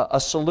a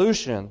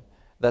solution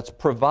that's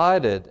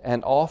provided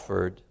and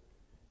offered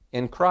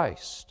in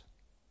Christ.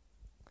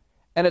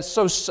 And it's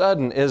so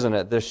sudden, isn't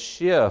it, this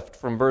shift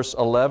from verse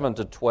 11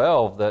 to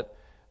 12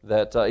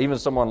 that even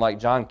someone like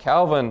John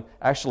Calvin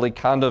actually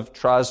kind of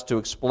tries to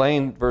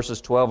explain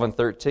verses 12 and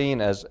 13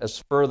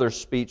 as further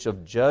speech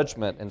of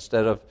judgment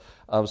instead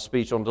of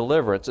speech on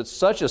deliverance. It's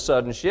such a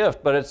sudden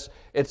shift, but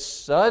it's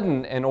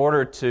sudden in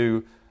order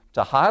to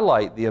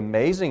highlight the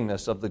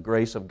amazingness of the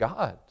grace of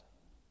God.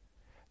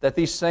 That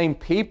these same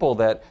people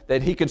that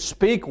He could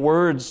speak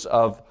words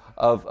of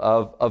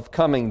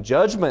coming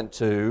judgment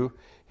to,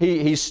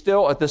 He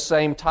still at the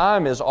same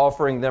time is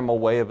offering them a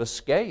way of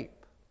escape.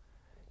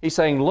 He's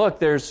saying, look,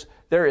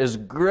 there is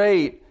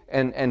great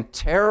and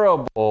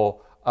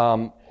terrible,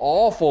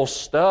 awful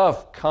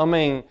stuff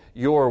coming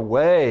your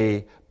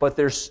way, but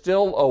there's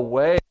still a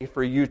way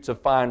for you to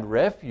find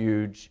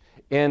refuge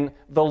in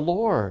the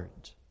Lord.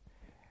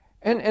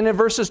 And in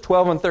verses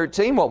 12 and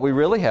 13, what we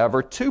really have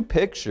are two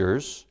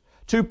pictures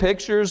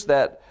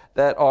that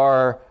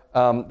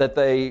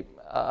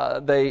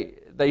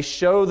they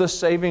show the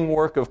saving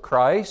work of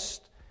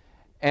Christ,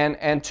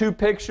 and two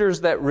pictures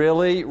that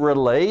really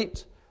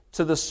relate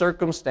to the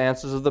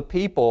circumstances of the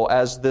people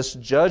as this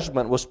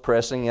judgment was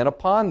pressing in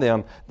upon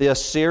them. The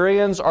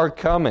Assyrians are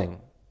coming.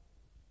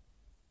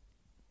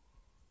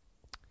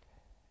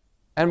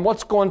 And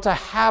what's going to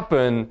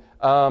happen?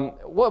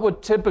 What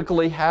would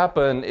typically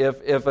happen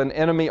if an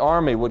enemy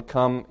army would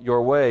come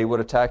your way,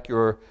 would attack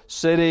your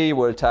city,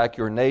 would attack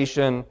your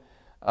nation?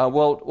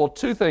 Well,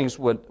 two things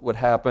would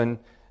happen.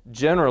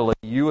 Generally,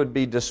 you would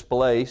be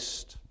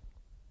displaced,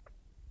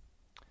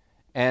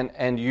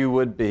 and you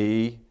would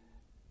be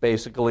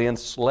basically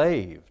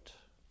enslaved.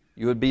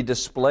 You would be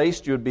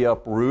displaced, you would be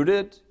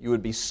uprooted, you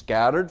would be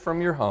scattered from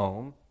your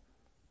home,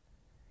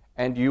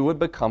 and you would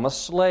become a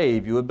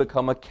slave, you would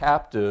become a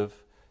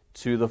captive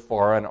to the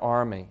foreign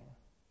army.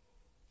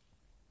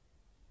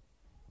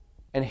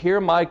 And here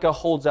Micah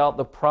holds out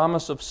the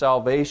promise of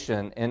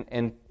salvation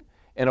in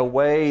a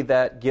way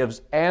that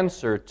gives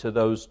answer to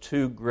those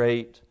two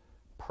great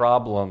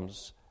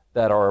problems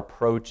that are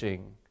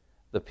approaching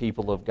the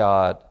people of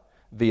God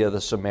via the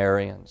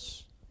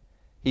Sumerians.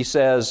 He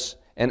says,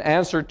 in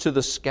answer to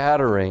the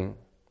scattering,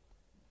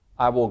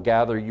 I will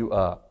gather you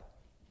up.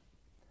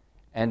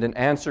 And in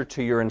answer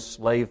to your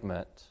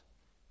enslavement,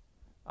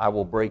 I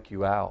will break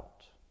you out.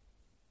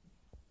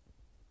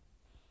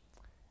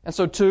 And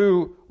so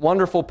two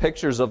wonderful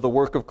pictures of the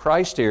work of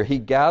Christ here. He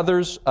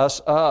gathers us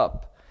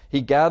up.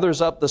 He gathers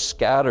up the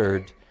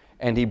scattered,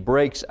 and He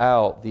breaks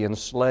out the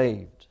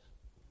enslaved.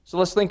 So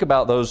let's think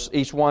about those,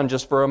 each one,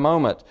 just for a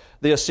moment.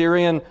 The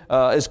Assyrian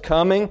is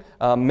coming.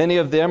 Many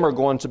of them are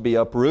going to be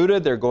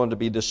uprooted. They're going to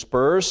be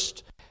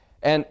dispersed.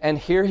 And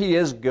here he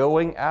is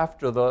going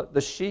after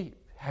the sheep.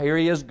 Here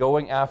he is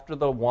going after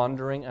the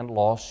wandering and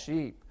lost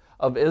sheep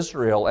of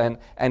Israel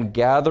and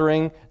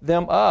gathering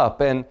them up.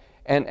 And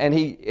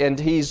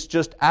he's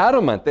just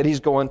adamant that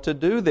he's going to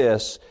do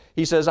this.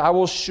 He says, I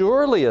will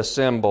surely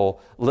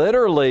assemble.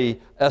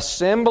 Literally,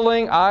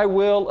 assembling, I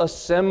will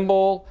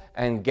assemble,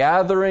 and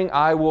gathering,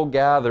 I will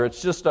gather.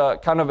 It's just a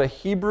kind of a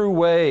Hebrew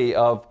way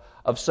of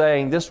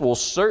saying this will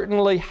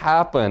certainly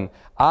happen.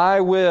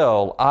 I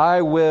will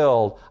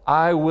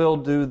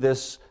do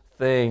this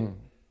thing.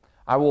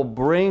 I will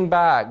bring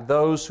back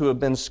those who have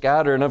been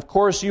scattered. And of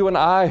course, you and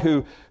I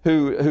who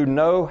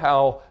know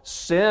how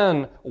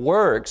sin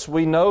works,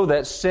 we know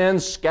that sin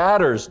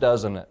scatters,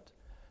 doesn't it?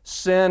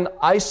 Sin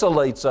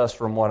isolates us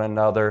from one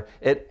another.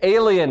 It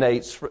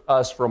alienates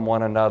us from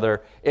one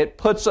another. It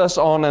puts us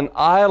on an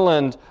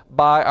island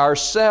by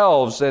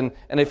ourselves. And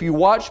if you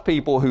watch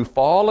people who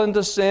fall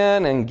into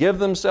sin and give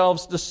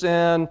themselves to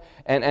sin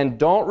and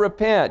don't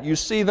repent, you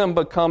see them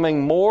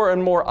becoming more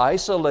and more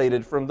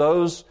isolated from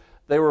those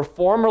they were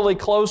formerly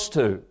close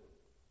to.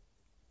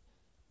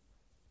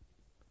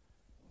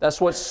 That's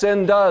what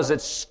sin does.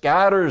 It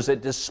scatters,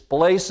 it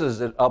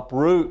displaces, it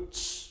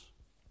uproots.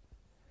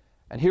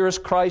 And here is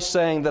Christ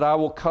saying that I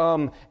will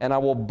come and I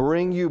will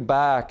bring you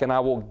back and I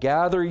will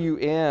gather you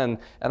in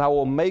and I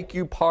will make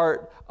you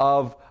part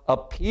of a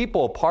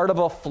people, part of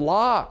a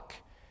flock.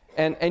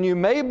 And you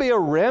may be a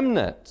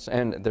remnant,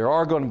 and there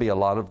are going to be a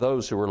lot of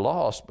those who are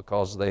lost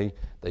because they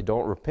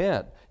don't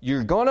repent.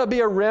 you're going to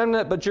be a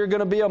remnant, but you're going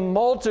to be a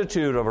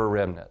multitude of a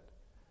remnant.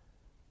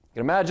 You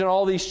can imagine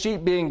all these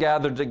sheep being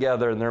gathered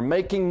together, and they're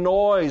making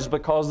noise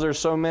because there's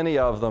so many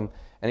of them.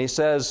 And he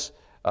says,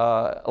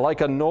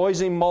 like a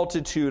noisy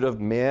multitude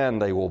of men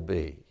they will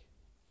be.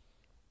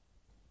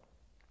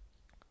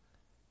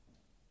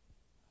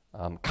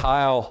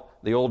 Kyle,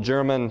 the old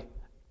German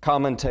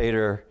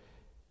commentator,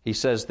 he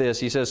says this.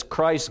 He says,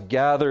 Christ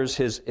gathers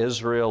his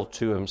Israel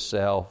to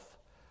himself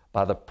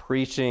by the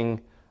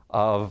preaching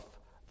of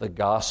the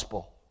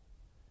gospel.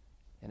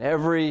 In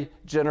every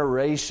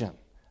generation,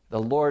 the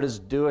Lord is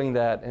doing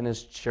that in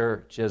his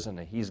church, isn't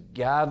he? He's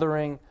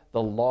gathering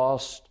the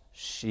lost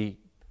sheep.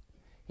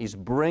 He's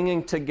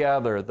bringing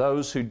together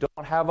those who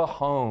don't have a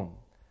home,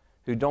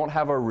 who don't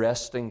have a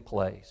resting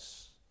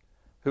place,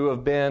 who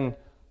have been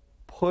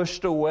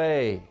pushed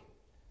away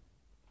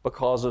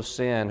because of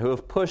sin, who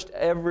have pushed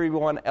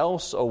everyone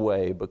else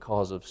away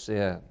because of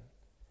sin,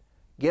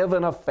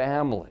 given a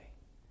family,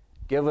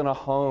 given a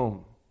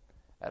home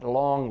at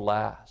long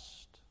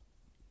last.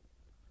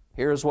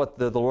 Here's what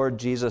the Lord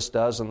Jesus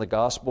does in the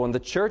gospel, and the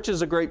church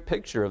is a great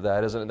picture of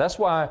that, isn't it? That's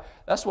why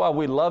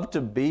we love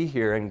to be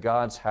here in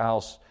God's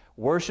house,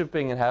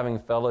 worshiping and having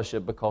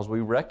fellowship, because we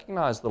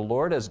recognize the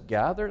Lord has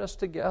gathered us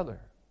together.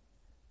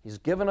 He's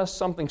given us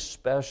something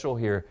special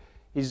here.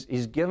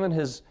 He's given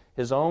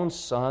His own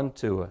Son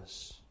to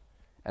us,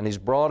 and He's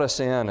brought us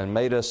in and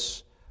made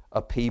us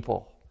a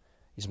people.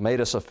 He's made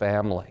us a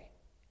family.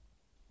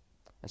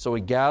 And so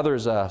He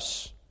gathers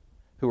us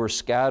who are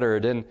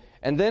scattered, and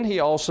then He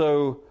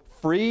also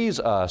frees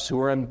us who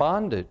are in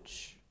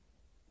bondage.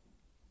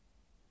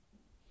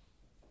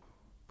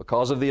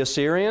 Because of the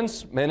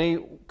Assyrians, many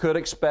could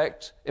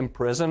expect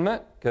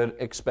imprisonment, could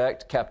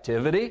expect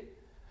captivity.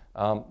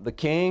 The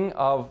king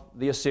of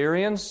the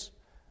Assyrians,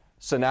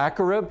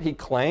 Sennacherib,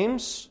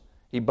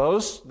 he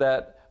boasts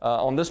that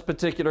on this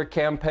particular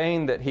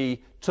campaign that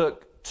he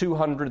took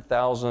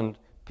 200,000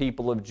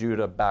 people of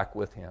Judah back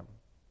with him.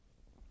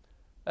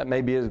 That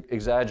may be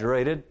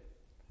exaggerated,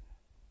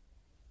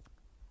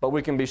 but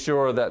we can be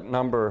sure that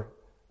number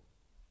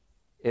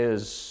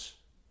is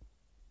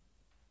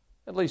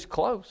at least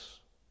close,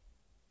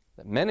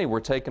 that many were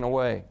taken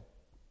away.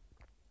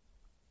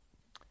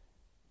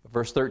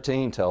 Verse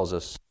 13 tells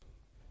us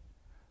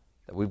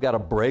that we've got a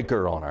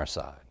breaker on our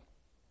side.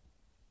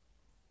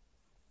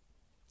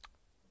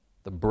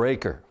 The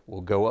breaker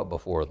will go up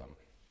before them.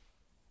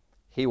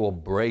 He will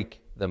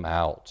break them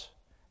out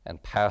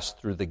and pass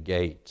through the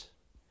gate,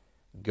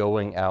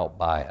 going out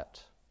by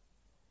it.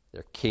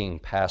 Their king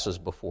passes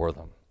before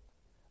them,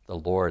 the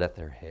Lord at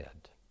their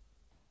head.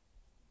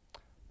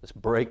 This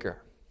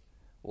breaker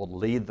will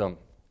lead them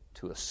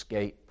to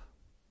escape.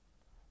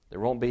 There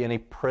won't be any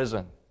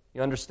prison.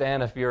 You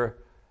understand,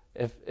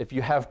 if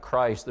you have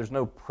Christ, there's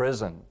no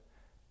prison.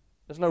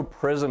 There's no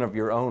prison of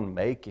your own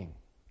making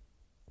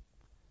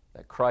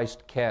that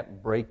Christ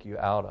can't break you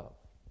out of.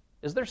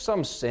 Is there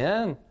some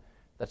sin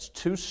that's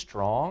too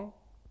strong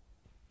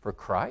for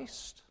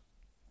Christ?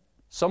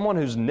 Someone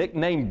who's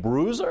nicknamed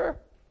Bruiser?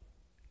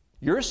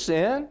 Your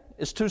sin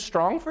is too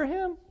strong for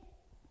Him?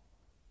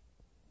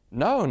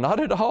 No, not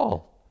at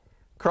all.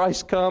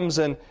 Christ comes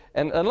and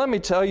let me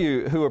tell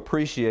you who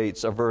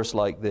appreciates a verse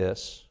like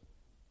this.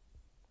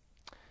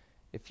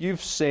 If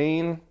you've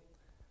seen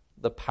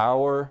the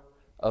power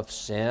of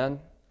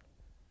sin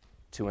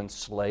to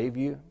enslave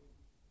you,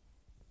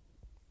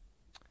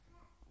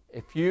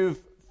 if you've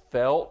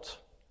felt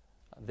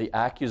the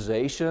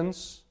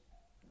accusations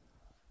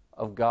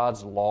of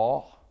God's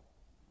law,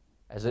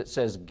 as it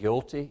says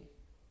guilty,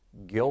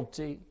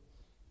 guilty,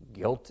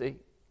 guilty,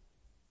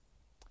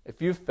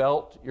 if you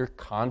felt your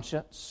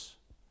conscience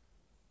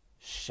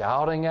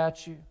shouting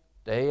at you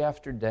day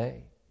after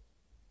day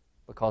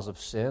because of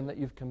sin that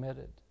you've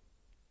committed,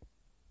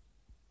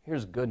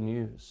 here's good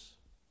news,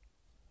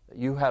 that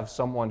you have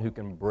someone who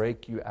can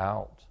break you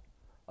out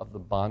of the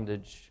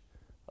bondage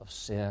of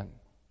sin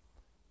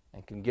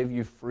and can give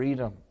you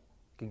freedom,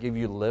 can give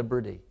you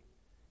liberty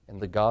in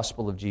the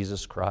gospel of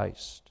Jesus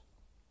Christ.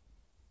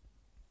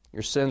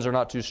 Your sins are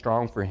not too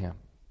strong for Him.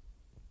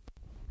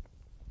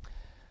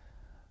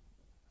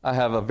 I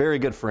have a very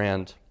good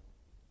friend.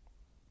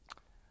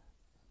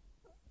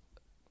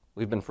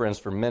 We've been friends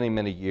for many,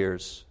 many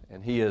years,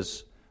 and he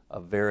is a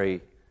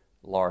very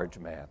large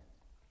man.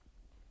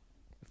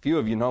 A few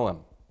of you know him.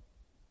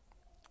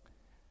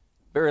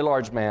 Very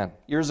large man.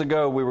 Years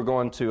ago, we were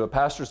going to a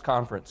pastor's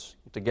conference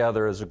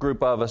together as a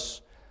group of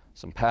us,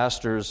 some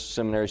pastors,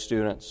 seminary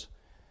students,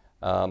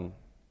 and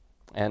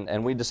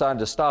we decided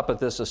to stop at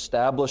this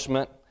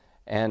establishment.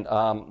 And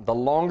the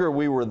longer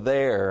we were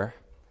there,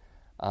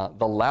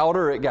 the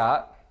louder it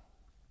got,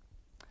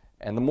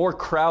 and the more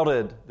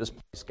crowded this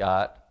place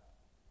got,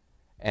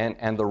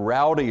 and the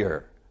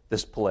rowdier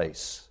this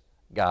place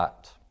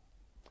got.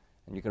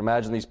 And you can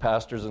imagine these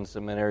pastors and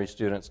seminary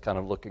students kind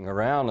of looking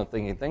around and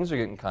thinking, things are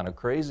getting kind of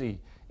crazy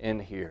in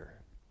here.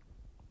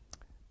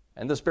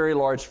 And this very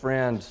large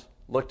friend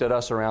looked at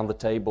us around the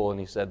table and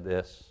he said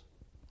this.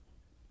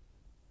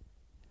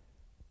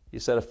 He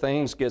said, if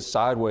things get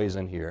sideways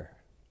in here,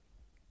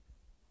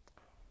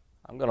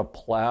 I'm going to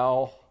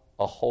plow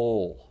a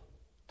hole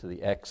to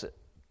the exit.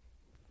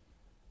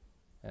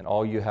 And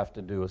all you have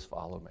to do is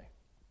follow me.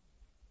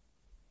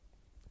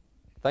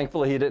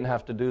 Thankfully, he didn't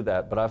have to do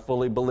that, but I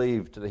fully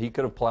believed that he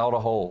could have plowed a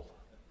hole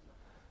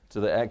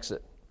to the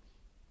exit.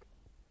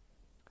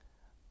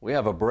 We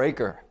have a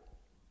breaker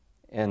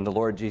in the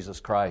Lord Jesus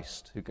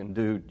Christ who can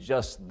do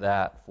just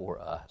that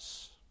for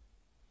us.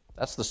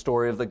 That's the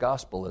story of the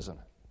gospel, isn't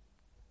it?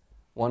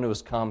 One who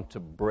has come to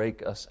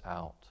break us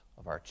out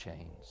of our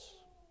chains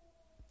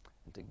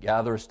and to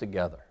gather us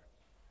together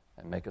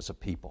and make us a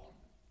people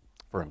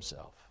for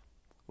himself.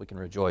 We can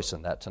rejoice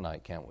in that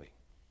tonight, can't we?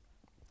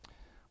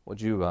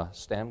 Would you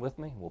stand with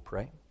me? We'll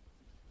pray.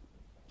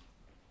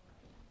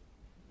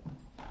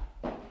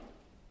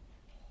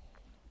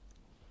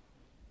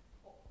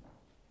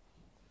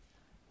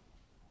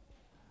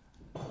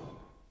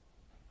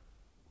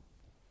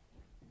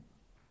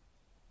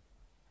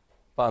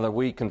 Father,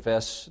 we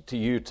confess to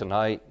you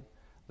tonight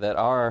that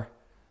our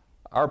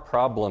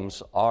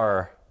problems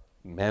are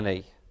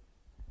many.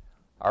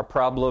 Our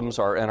problems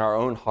are in our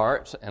own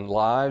hearts and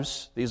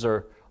lives. These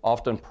are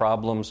often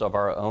problems of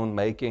our own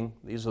making.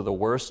 These are the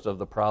worst of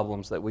the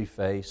problems that we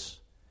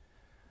face.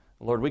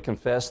 Lord, we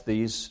confess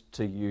these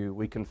to you.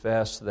 We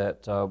confess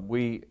that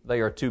they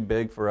are too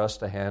big for us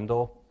to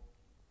handle.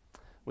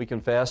 We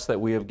confess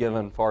that we have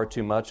given far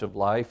too much of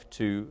life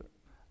to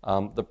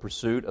the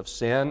pursuit of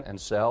sin and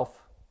self.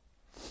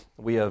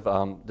 We have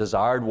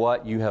desired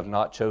what you have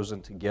not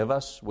chosen to give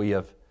us. We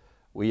have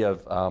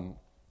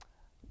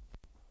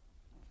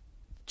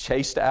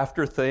chased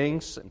after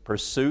things and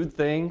pursued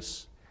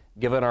things,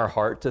 given our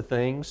heart to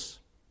things,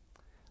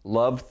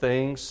 loved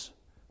things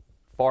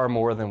far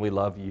more than we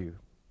love you.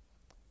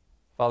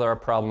 Father, our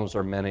problems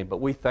are many, but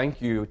we thank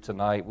you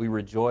tonight. We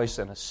rejoice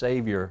in a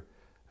Savior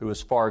who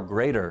is far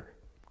greater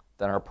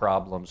than our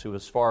problems, who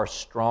is far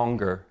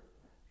stronger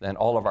than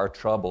all of our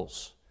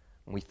troubles.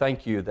 And we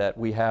thank you that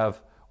we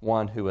have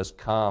one who has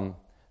come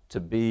to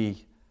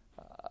be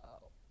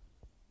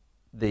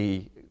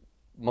the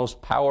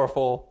most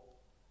powerful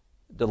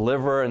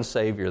deliverer and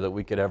Savior that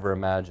we could ever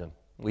imagine.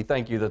 We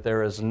thank you that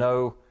there is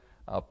no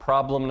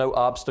problem, no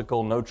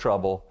obstacle, no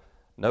trouble,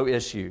 no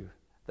issue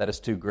that is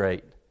too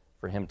great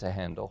for him to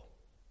handle.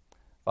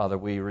 Father,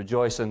 we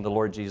rejoice in the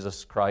Lord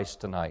Jesus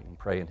Christ tonight and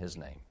pray in his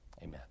name.